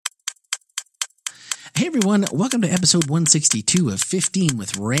Hey everyone, welcome to episode 162 of 15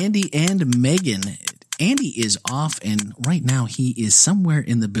 with Randy and Megan. Andy is off and right now he is somewhere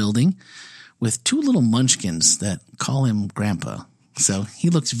in the building with two little munchkins that call him Grandpa. So he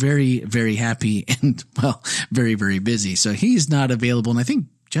looks very, very happy and, well, very, very busy. So he's not available and I think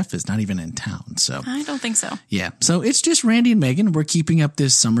Jeff is not even in town. So I don't think so. Yeah. So it's just Randy and Megan. We're keeping up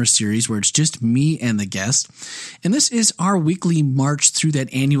this summer series where it's just me and the guest. And this is our weekly march through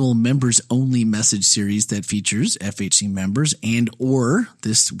that annual members only message series that features FHC members and or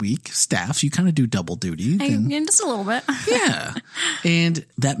this week staff. You kind of do double duty. Just a little bit. Yeah. And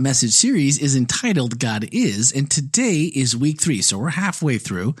that message series is entitled God Is. And today is week 3. So we're halfway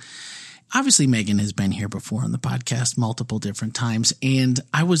through. Obviously, Megan has been here before on the podcast multiple different times. And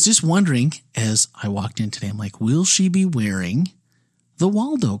I was just wondering as I walked in today, I'm like, will she be wearing the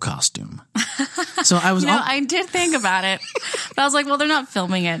Waldo costume? So I was, I did think about it, but I was like, well, they're not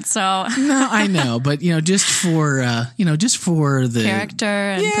filming it. So no, I know. But, just for the character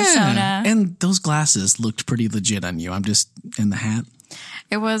and persona. And those glasses looked pretty legit on you. I'm just in the hat.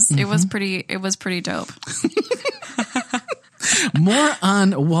 It was pretty dope. More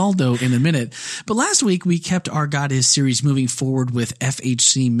on Waldo in a minute. But last week, we kept our God Is series moving forward with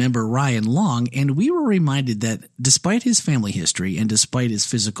FHC member Ryan Long, and we were reminded that despite his family history and despite his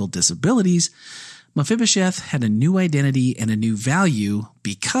physical disabilities, Mephibosheth had a new identity and a new value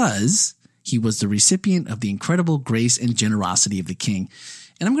because he was the recipient of the incredible grace and generosity of the king.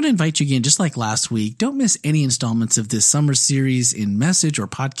 And I'm going to invite you again, just like last week, don't miss any installments of this summer series in message or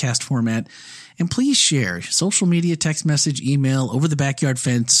podcast format. And please share social media, text message, email, over the backyard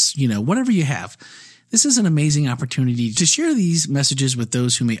fence, whatever you have. This is an amazing opportunity to share these messages with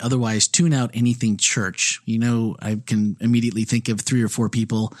those who may otherwise tune out anything church. I can immediately think of 3 or 4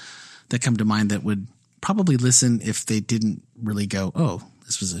 people that come to mind that would probably listen if they didn't really go, oh,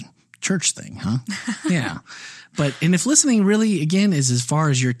 this was a church thing, huh? Yeah. And if listening really, again, is as far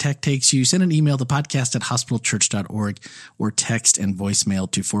as your tech takes you, send an email to podcast@hospitalchurch.org or text and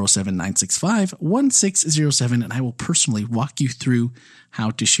voicemail to 407-965-1607, and I will personally walk you through how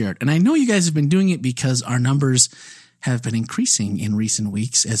to share it. And I know you guys have been doing it because our numbers have been increasing in recent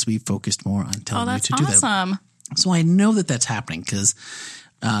weeks as we focused more on telling you to do that. That's awesome. So I know that that's happening because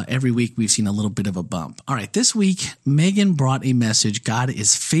every week we've seen a little bit of a bump. All right, this week, Megan brought a message, God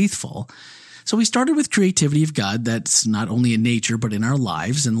is faithful. So we started with creativity of God that's not only in nature, but in our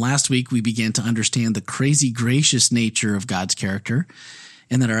lives. And last week we began to understand the crazy gracious nature of God's character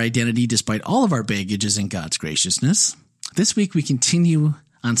and that our identity, despite all of our baggage, is in God's graciousness. This week we continue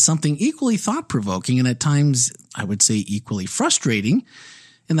on something equally thought-provoking and at times, I would say, equally frustrating,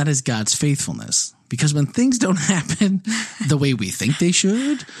 and that is God's faithfulness. Because when things don't happen the way we think they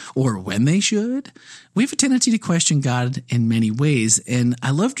should or when they should, we have a tendency to question God in many ways. And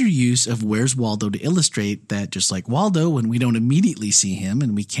I loved your use of Where's Waldo to illustrate that just like Waldo, when we don't immediately see him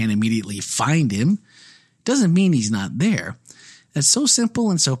and we can't immediately find him, doesn't mean he's not there. That's so simple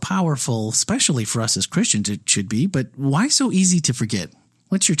and so powerful, especially for us as Christians, it should be. But why so easy to forget?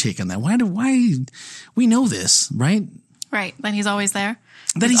 What's your take on that? Why we know this, right? Right. Then he's always there.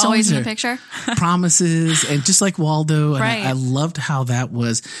 That he's always in there. the picture. Promises, and just like Waldo, and right. I loved how that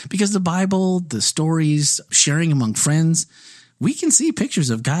was, because the Bible, the stories, sharing among friends, we can see pictures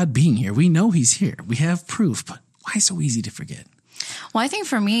of God being here. We know he's here. We have proof, but why so easy to forget? Well, I think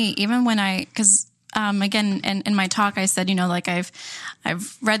for me, even when again, in my talk, I said,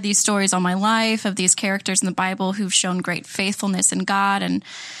 I've read these stories all my life of these characters in the Bible who've shown great faithfulness in God. And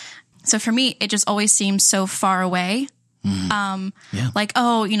so for me, it just always seems so far away. Like,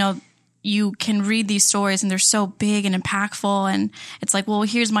 you can read these stories and they're so big and impactful. And it's like, well,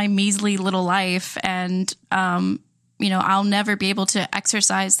 here's my measly little life. And, I'll never be able to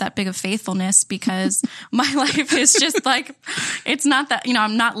exercise that big of faithfulness because my life is just like, it's not that,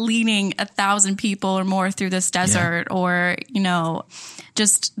 I'm not leading 1,000 people or more through this desert or,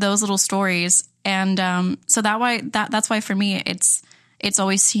 just those little stories. And, so that's why for me, it's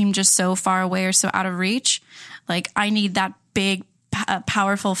always seemed just so far away or so out of reach. Like I need that big,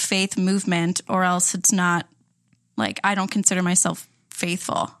 powerful faith movement or else it's not like, I don't consider myself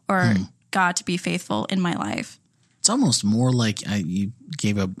faithful or God to be faithful in my life. It's almost more like you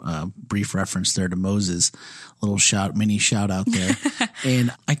gave a brief reference there to Moses, a little mini shout out there.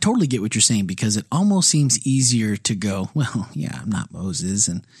 And I totally get what you're saying because it almost seems easier to go, well, yeah, I'm not Moses.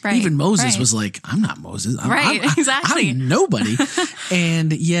 And even Moses was like, I'm not Moses. Exactly. I'm nobody.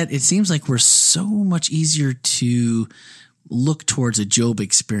 And yet it seems like we're so much easier to look towards a Job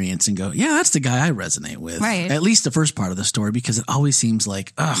experience and go, yeah, that's the guy I resonate with. Right. At least the first part of the story, because it always seems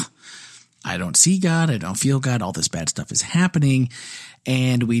like, I don't see God. I don't feel God. All this bad stuff is happening.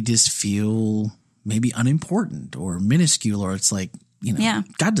 And we just feel maybe unimportant or minuscule, or it's like,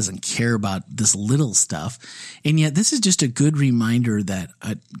 God doesn't care about this little stuff. And yet this is just a good reminder that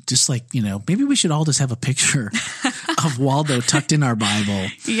just like, maybe we should all just have a picture of Waldo tucked in our Bible.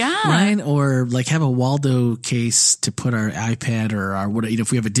 Yeah. Right. Or like have a Waldo case to put our iPad or our,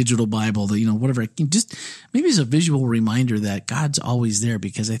 if we have a digital Bible, whatever, just maybe it's a visual reminder that God's always there,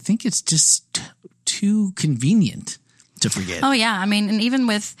 because I think it's just too convenient to forget. Oh yeah. I mean, and even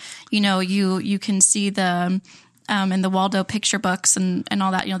with, you can see the, in the Waldo picture books and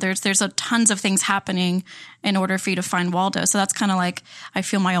all that, there's tons of things happening in order for you to find Waldo. So that's kind of like, I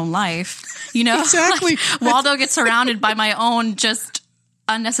feel my own life, Exactly. Like Waldo gets surrounded by my own just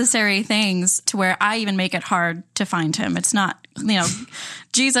unnecessary things to where I even make it hard to find him. It's not,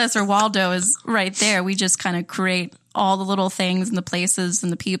 Jesus or Waldo is right there. We just kind of create all the little things and the places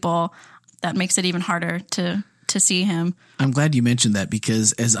and the people that makes it even harder to see him. I'm glad you mentioned that,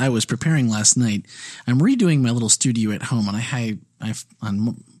 because as I was preparing last night, I'm redoing my little studio at home, and I've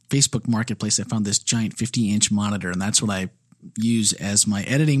on Facebook Marketplace, I found this giant 50-inch monitor, and that's what I use as my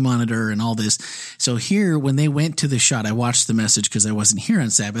editing monitor and all this. So here, when they went to the shot, I watched the message because I wasn't here on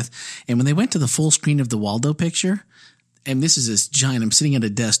Sabbath, and when they went to the full screen of the Waldo picture, and this is this giant, I'm sitting at a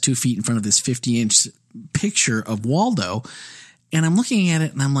desk 2 feet in front of this 50-inch picture of Waldo, and I'm looking at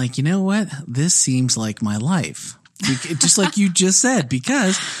it and I'm like, you know what? This seems like my life. Just like you just said,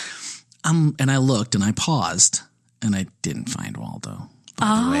 because and I looked and I paused and I didn't find Waldo.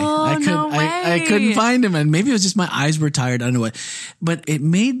 By the way, I couldn't find him, and maybe it was just my eyes were tired. I don't know what, but it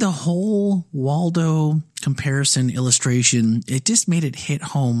made the whole Waldo comparison illustration. It just made it hit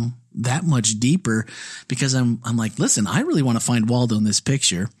home that much deeper, because I'm like, listen, I really want to find Waldo in this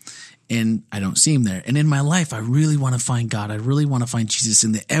picture. And I don't see him there. And in my life, I really want to find God. I really want to find Jesus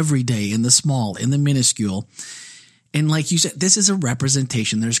in the everyday, in the small, in the minuscule. And like you said, this is a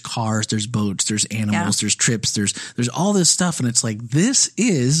representation. There's cars, there's boats, there's animals, there's trips, there's all this stuff. And it's like, this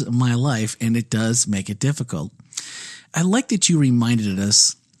is my life, and it does make it difficult. I like that you reminded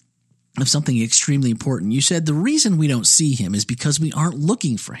us of something extremely important. You said the reason we don't see him is because we aren't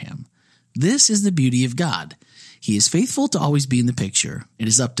looking for him. This is the beauty of God. He is faithful to always be in the picture. It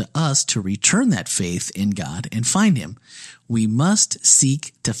is up to us to return that faith in God and find him. We must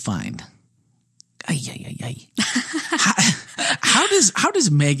seek to find. How does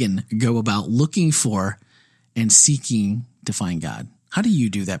Megan go about looking for and seeking to find God? How do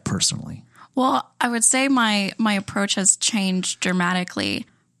you do that personally? Well, I would say my approach has changed dramatically.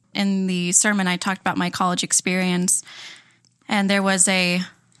 In the sermon, I talked about my college experience, and there was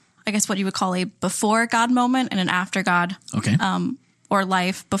I guess what you would call a before God moment and an after God, or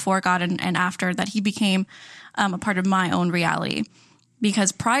life before God and after that. He became a part of my own reality,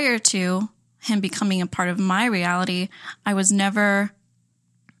 because prior to him becoming a part of my reality, I was never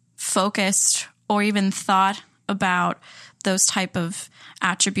focused or even thought about those type of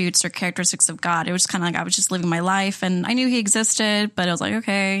attributes or characteristics of God. It was kind of like I was just living my life, and I knew he existed, but it was like,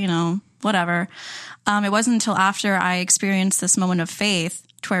 okay, whatever. It wasn't until after I experienced this moment of faith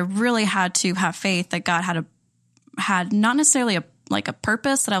to where I really had to have faith that God had not necessarily a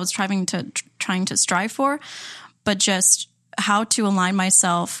purpose that I was trying to strive for, but just how to align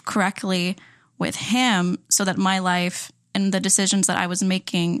myself correctly with him so that my life and the decisions that I was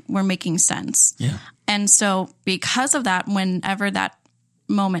making were making sense. Yeah. And so because of that, whenever that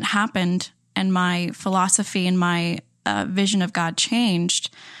moment happened and my philosophy and my vision of God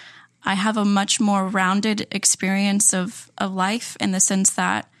changed, I have a much more rounded experience of life, in the sense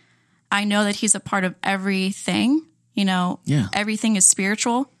that I know that he's a part of everything, everything is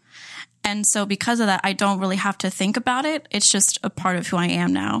spiritual. And so because of that, I don't really have to think about it. It's just a part of who I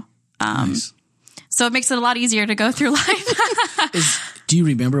am now. Nice. So it makes it a lot easier to go through life. Do you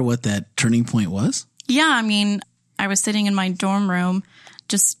remember what that turning point was? Yeah. I mean, I was sitting in my dorm room,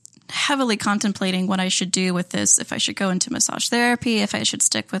 just heavily contemplating what I should do with this, if I should go into massage therapy, if I should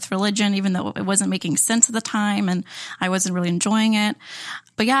stick with religion, even though it wasn't making sense at the time and I wasn't really enjoying it.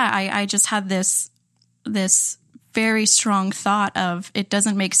 But yeah, I just had this very strong thought of, it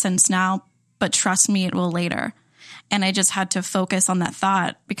doesn't make sense now, but trust me, it will later. And I just had to focus on that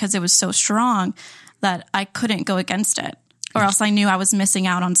thought because it was so strong that I couldn't go against it, or else I knew I was missing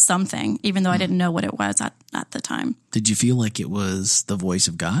out on something, even though I didn't know what it was at the time. Did you feel like it was the voice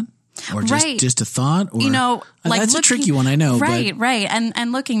of God? Or just a thought? Or, like that's a tricky one, I know. Right.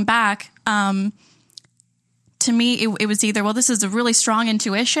 And looking back, to me, it was either, well, this is a really strong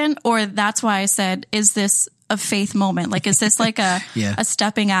intuition, or that's why I said, is this a faith moment? Like, is this like a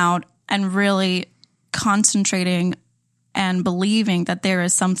stepping out and really concentrating and believing that there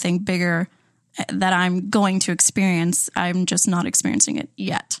is something bigger that I'm going to experience? I'm just not experiencing it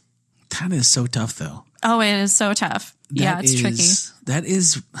yet. That is so tough, though. Oh, it is so tough. It's tricky. That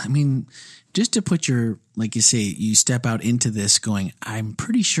is, I mean, just to put your, like you say, you step out into this going, I'm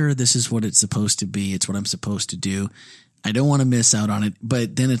pretty sure this is what it's supposed to be. It's what I'm supposed to do. I don't want to miss out on it.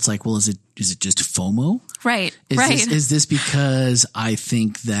 But then it's like, well, is it just FOMO? Right. Is this because I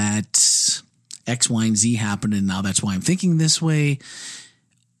think that X, Y, and Z happened and now that's why I'm thinking this way?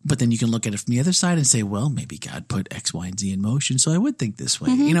 But then you can look at it from the other side and say, well, maybe God put X, Y, and Z in motion, so I would think this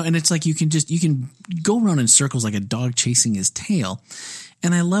way. And it's like you can go around in circles like a dog chasing his tail.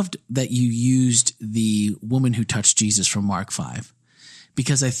 And I loved that you used the woman who touched Jesus from Mark 5,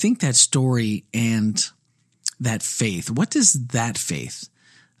 because I think that story and that faith, what does that faith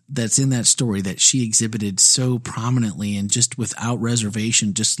that's in that story that she exhibited so prominently and just without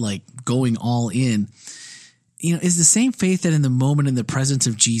reservation, just like going all in, is the same faith that in the moment in the presence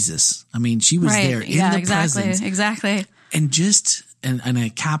of Jesus. I mean, she was there in the presence. Exactly. And just, and I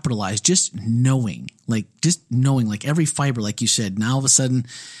capitalized, just knowing like every fiber, like you said, now all of a sudden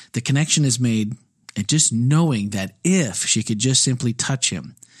the connection is made, and just knowing that if she could just simply touch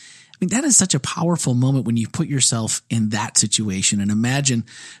him. I mean, that is such a powerful moment when you put yourself in that situation, and imagine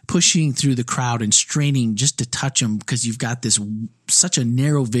pushing through the crowd and straining just to touch him because you've got such a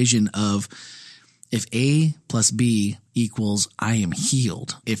narrow vision of, if A plus B equals I am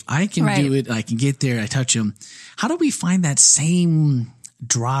healed. If I can do it, I can get there, I touch him. How do we find that same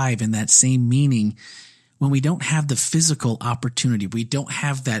drive and that same meaning when we don't have the physical opportunity? We don't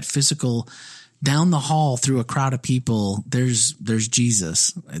have that physical down the hall through a crowd of people. There's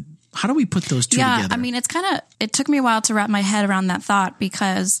Jesus. How do we put those two together? I mean, it took me a while to wrap my head around that thought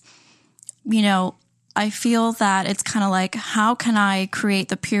because, I feel that it's kind of like, how can I create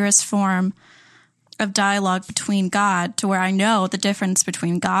the purest form of dialogue between God to where I know the difference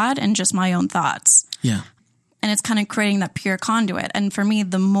between God and just my own thoughts. Yeah. And it's kind of creating that pure conduit. And for me,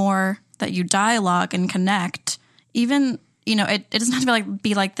 the more that you dialogue and connect, even, it doesn't have to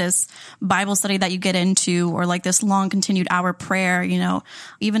be like this Bible study that you get into or like this long continued hour prayer,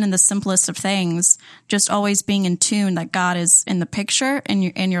 even in the simplest of things, just always being in tune that God is in the picture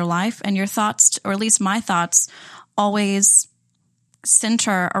in your life, and your thoughts, or at least my thoughts, always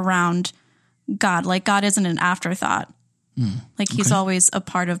center around God. Like God isn't an afterthought. He's always a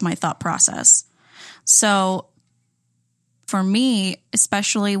part of my thought process. So for me,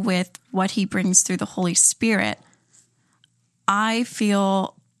 especially with what he brings through the Holy Spirit, I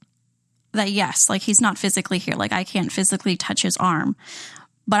feel that yes, like he's not physically here. Like I can't physically touch his arm,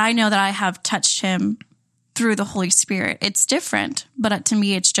 but I know that I have touched him through the Holy Spirit. It's different, but to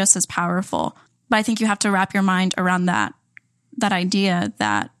me, it's just as powerful. But I think you have to wrap your mind around that idea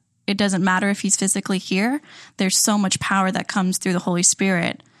that it doesn't matter if he's physically here. There's so much power that comes through the Holy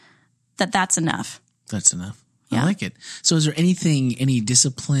Spirit that's enough. That's enough. Yeah. I like it. So is there anything, any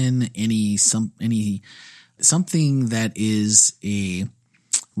discipline, something that is a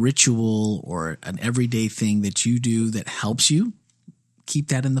ritual or an everyday thing that you do that helps you keep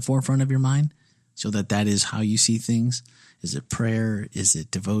that in the forefront of your mind so that is how you see things? Is it prayer? Is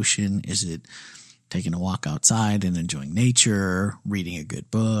it devotion? Is it taking a walk outside and enjoying nature, reading a good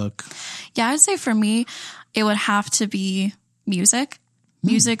book? Yeah, I'd say for me, it would have to be music.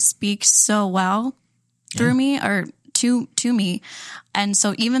 Music speaks so well through me or to me. And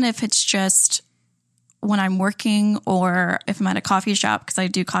so even if it's just when I'm working or if I'm at a coffee shop, because I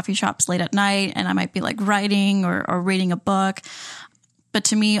do coffee shops late at night and I might be like writing or reading a book. But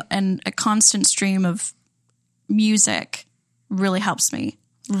to me, a constant stream of music really helps me.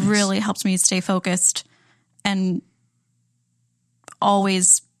 Really helps me stay focused and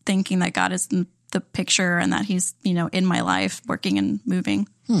always thinking that God is in the picture and that he's, in my life working and moving.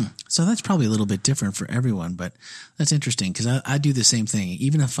 So that's probably a little bit different for everyone, but that's interesting because I do the same thing.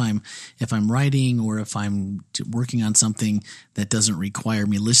 Even if I'm writing or if I'm working on something that doesn't require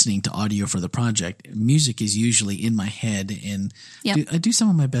me listening to audio for the project, music is usually in my head, and I do some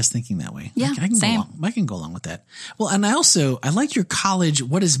of my best thinking that way. Yeah, I can go along with that. Well, and I like your college.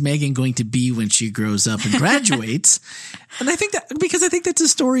 What is Megan going to be when she grows up and graduates? And I think because I think that's a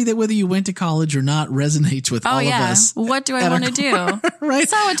story that whether you went to college or not resonates with all of us. What do I want to do? Right.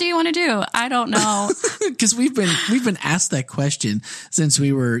 So what do you want to do? I don't know. Because we've been asked that question since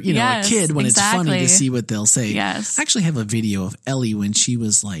we were, a kid, when it's funny to see what they'll say. Yes. I actually have a video of Ellie when she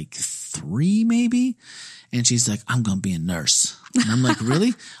was like 3 maybe. And she's like, I'm going to be a nurse. And I'm like,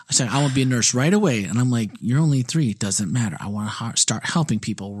 really? I said, I want to be a nurse right away. And I'm like, you're only 3. It doesn't matter. I want to start helping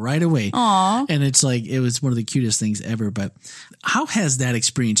people right away. Aww. And it's like, it was one of the cutest things ever. But how has that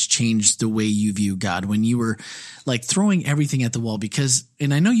experience changed the way you view God when you were like throwing everything at the wall? Because,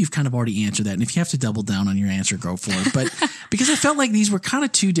 and I know you've kind of already answered that. And if you have to double down on your answer, go for it. But because I felt like these were kind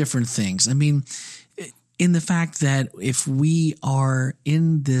of 2 different things. I mean, in the fact that if we are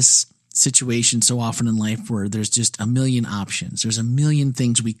in this situation so often in life where there's just a million options, there's a million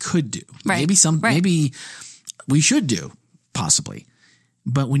things we could do. Right. Maybe we should do, possibly.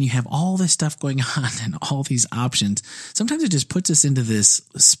 But when you have all this stuff going on and all these options, sometimes it just puts us into this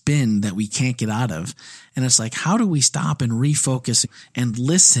spin that we can't get out of. And it's like, how do we stop and refocus and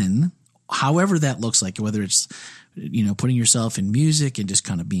listen, however that looks like, whether it's, you know, putting yourself in music and just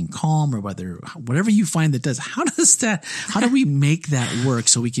kind of being calm, or whatever you find that does, how do we make that work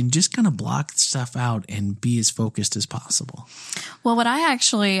so we can just kind of block stuff out and be as focused as possible? Well, what I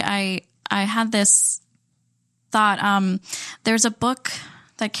had this thought, there's a book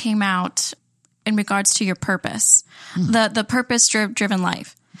that came out in regards to your purpose, the purpose driven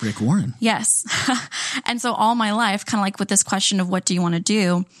life. Rick Warren. Yes. And so all my life, kind of like with this question of what do you want to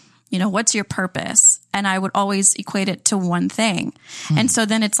do? You know, what's your purpose? And I would always equate it to one thing. And so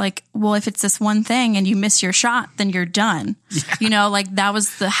then it's like, well, if it's this one thing and you miss your shot, then you're done. Yeah. You know, like that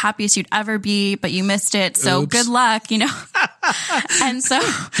was the happiest you'd ever be, but you missed it. So Good luck, you know? And so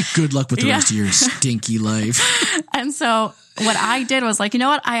good luck with the rest of your stinky life. And so what I did was like, you know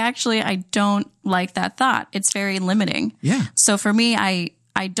what? I don't like that thought. It's very limiting. Yeah. So for me,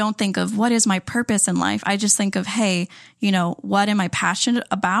 I don't think of what is my purpose in life. I just think of, hey, you know, what am I passionate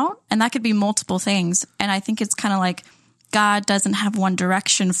about? And that could be multiple things. And I think it's kind of like God doesn't have one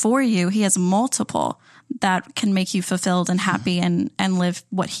direction for you. He has multiple that can make you fulfilled and happy and live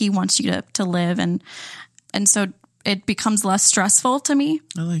what he wants you to live. And so it becomes less stressful to me.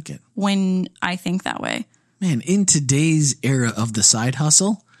 I like it when I think that way. Man, in today's era of the side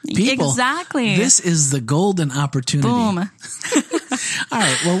hustle, people, exactly. This is the golden opportunity. Boom. All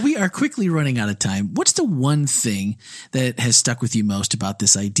right. Well, we are quickly running out of time. What's the one thing that has stuck with you most about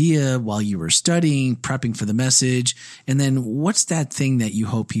this idea while you were studying, prepping for the message? And then what's that thing that you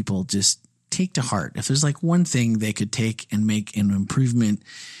hope people just take to heart? If there's like one thing they could take and make an improvement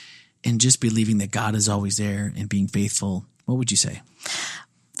and just believing that God is always there and being faithful, what would you say?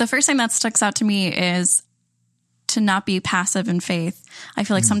 The first thing that sticks out to me is to not be passive in faith. I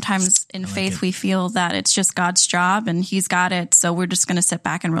feel like sometimes in faith we feel that it's just God's job and he's got it. So we're just going to sit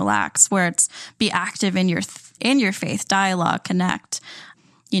back and relax, where it's be active in your faith, dialogue, connect,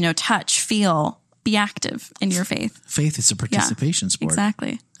 you know, touch, feel, be active in your faith. Faith is a participation sport.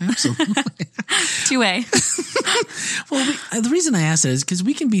 Exactly. Absolutely. 2-way. Well, the reason I ask that is because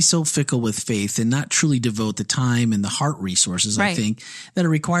we can be so fickle with faith and not truly devote the time and the heart resources, I think, that are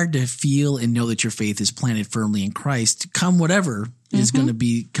required to feel and know that your faith is planted firmly in Christ, come whatever is going to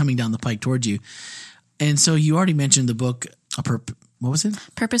be coming down the pike towards you. And so you already mentioned the book, what was it?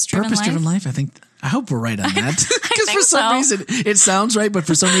 Purpose-Driven Life. I hope we're right on that. Because for some reason it sounds right, but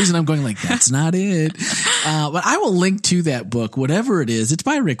for some reason I'm going like, that's not it. But I will link to that book, whatever it is. It's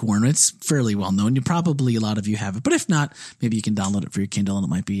by Rick Warren. It's fairly well known. A lot of you have it. But if not, maybe you can download it for your Kindle and it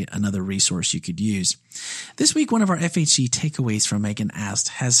might be another resource you could use. This week, one of our FHC takeaways from Megan asked,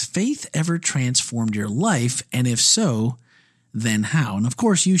 has faith ever transformed your life? And if so, then how? And of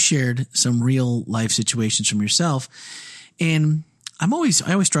course, you shared some real life situations from yourself. And I always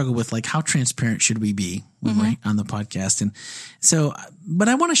struggle with like, how transparent should we be when we're on the podcast? And so, but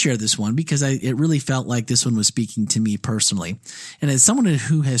I want to share this one because it really felt like this one was speaking to me personally. And as someone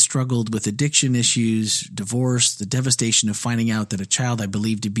who has struggled with addiction issues, divorce, the devastation of finding out that a child I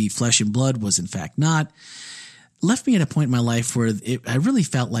believed to be flesh and blood was in fact not, left me at a point in my life where I really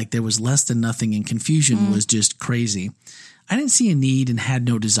felt like there was less than nothing and confusion was just crazy. I didn't see a need and had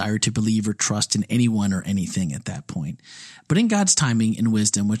no desire to believe or trust in anyone or anything at that point. But in God's timing and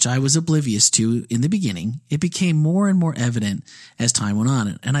wisdom, which I was oblivious to in the beginning, it became more and more evident as time went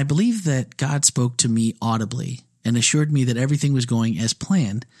on. And I believe that God spoke to me audibly and assured me that everything was going as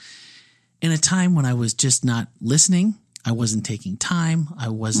planned in a time when I was just not listening. I wasn't taking time. I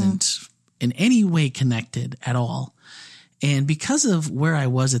wasn't in any way connected at all. And because of where I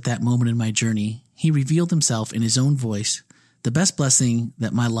was at that moment in my journey, he revealed himself in his own voice, the best blessing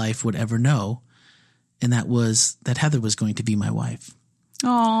that my life would ever know. And that was that Heather was going to be my wife.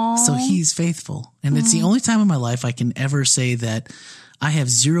 Aww. So he's faithful. And it's the only time in my life I can ever say that I have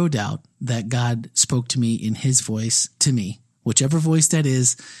zero doubt that God spoke to me in his voice to me, whichever voice that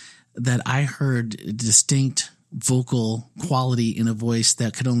is, that I heard distinct vocal quality in a voice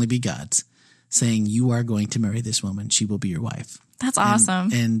that could only be God's. saying, you are going to marry this woman. She will be your wife. That's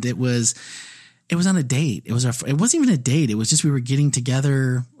awesome. And it was on a date. It wasn't even a date. It was just, we were getting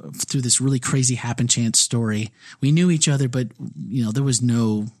together through this really crazy happen chance story. We knew each other, but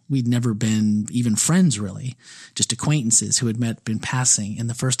we'd never been even friends really, just acquaintances who had been passing. And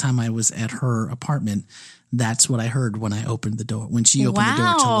the first time I was at her apartment, that's what I heard when I opened the door, when she opened the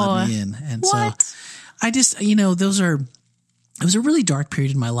door to let me in. And what? So I just, it was a really dark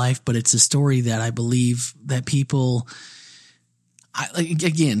period in my life, but it's a story that I believe that people,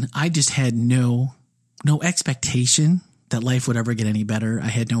 I just had no expectation that life would ever get any better. I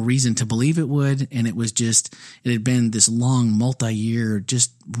had no reason to believe it would. And it had been this long multi-year,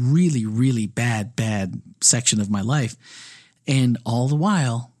 just really, really bad section of my life. And all the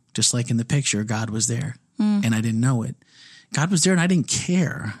while, just like in the picture, God was there and I didn't know it. God was there and I didn't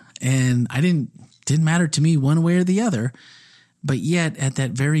care. And didn't matter to me one way or the other. But yet at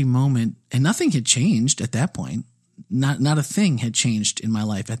that very moment, and nothing had changed at that point. Not a thing had changed in my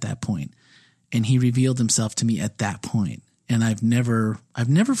life at that point. And he revealed himself to me at that point. And I've never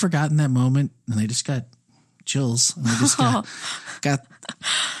forgotten that moment. And I just got chills. And I just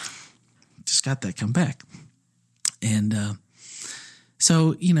got that come back. And,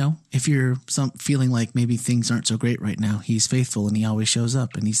 so, if you're feeling like maybe things aren't so great right now, he's faithful and he always shows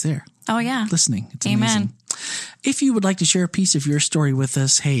up and he's there. Oh yeah. Listening. It's Amen. amazing. If you would like to share a piece of your story with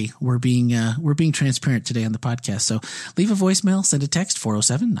us, hey, we're being transparent today on the podcast. So leave a voicemail, send a text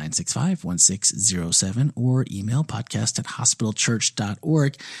 407-965-1607 or email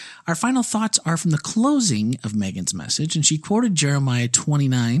podcast@hospitalchurch.org. Our final thoughts are from the closing of Megan's message, and she quoted Jeremiah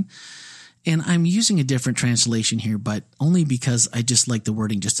 29. And I'm using a different translation here, but only because I just like the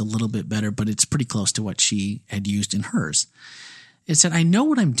wording just a little bit better, but it's pretty close to what she had used in hers. It said, I know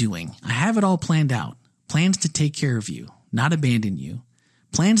what I'm doing. I have it all planned out. Plans to take care of you, not abandon you.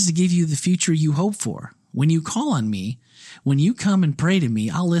 Plans to give you the future you hope for. When you call on me, when you come and pray to me,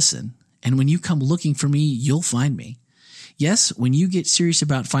 I'll listen. And when you come looking for me, you'll find me. Yes, when you get serious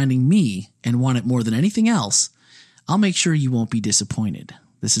about finding me and want it more than anything else, I'll make sure you won't be disappointed.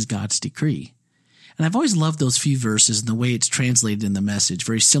 This is God's decree. And I've always loved those few verses and the way it's translated in the message,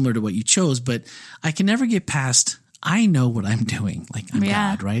 very similar to what you chose, but I can never get past, I know what I'm doing. Like I'm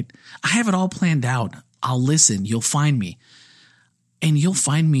God, right? I have it all planned out. I'll listen. You'll find me. And you'll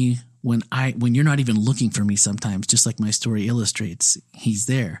find me when you're not even looking for me sometimes, just like my story illustrates. He's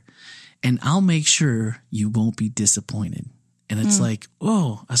there. And I'll make sure you won't be disappointed. And it's like,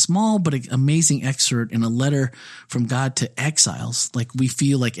 oh, a small but amazing excerpt in a letter from God to exiles. Like we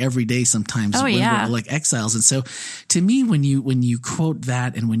feel like every day sometimes we're like exiles. And so to me, when you quote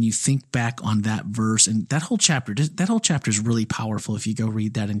that and when you think back on that verse and that whole chapter is really powerful if you go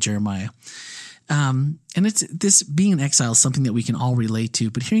read that in Jeremiah. And it's this being an exile is something that we can all relate to,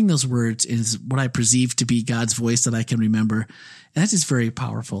 but hearing those words is what I perceive to be God's voice that I can remember. And that's just very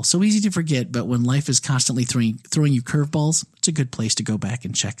powerful. So easy to forget, but when life is constantly throwing you curveballs, it's a good place to go back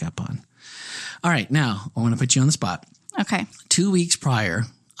and check up on. All right. Now I want to put you on the spot. Okay. 2 weeks prior,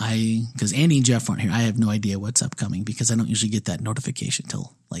 because Andy and Jeff aren't here, I have no idea what's upcoming because I don't usually get that notification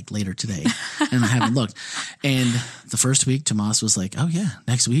till like later today and I haven't looked. And the first week Tomas was like, oh yeah,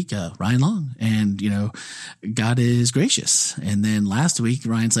 next week, Ryan Long and God is gracious. And then last week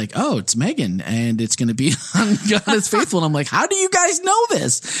Ryan's like, oh, it's Megan and it's going to be on God is faithful. And I'm like, how do you guys know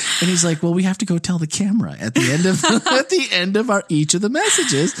this? And he's like, well, we have to go tell the camera at the end of each of the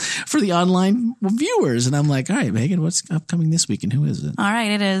messages for the online viewers. And I'm like, all right, Megan, what's upcoming this week and who is it? All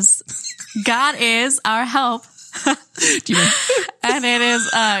right. It is God is our help. Do you know? And it is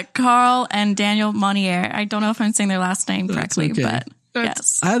Carl and Daniel Monnier. I don't know if I'm saying their last name correctly, but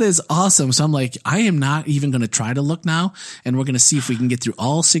yes. That is awesome. So I'm like, I am not even going to try to look now. And we're going to see if we can get through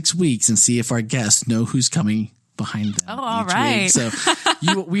all 6 weeks and see if our guests know who's coming behind them. Oh, all right. Week. So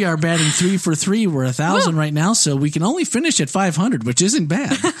we are batting 3 for 3. We're 1,000 right now. So we can only finish at 500, which isn't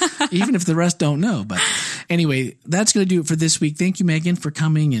bad, even if the rest don't know. But anyway, that's going to do it for this week. Thank you, Megan, for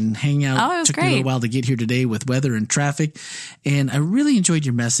coming and hanging out. Oh, it was Took great. me a little while to get here today with weather and traffic. And I really enjoyed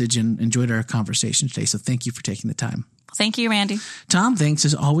your message and enjoyed our conversation today. So thank you for taking the time. Thank you, Randy. Tom, thanks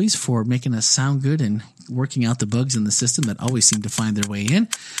as always for making us sound good and working out the bugs in the system that always seem to find their way in.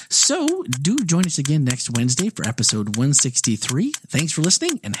 So do join us again next Wednesday for episode 163. Thanks for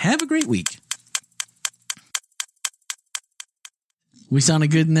listening and have a great week. We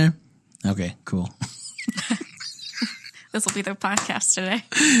sounded good in there? Okay, cool. This will be the podcast today.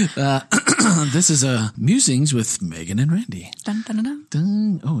 This is Musings with Megan and Randy. Dun, dun, dun, dun.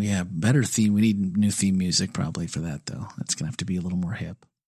 Dun. Oh, yeah, better theme. We need new theme music probably for that, though. That's going to have to be a little more hip.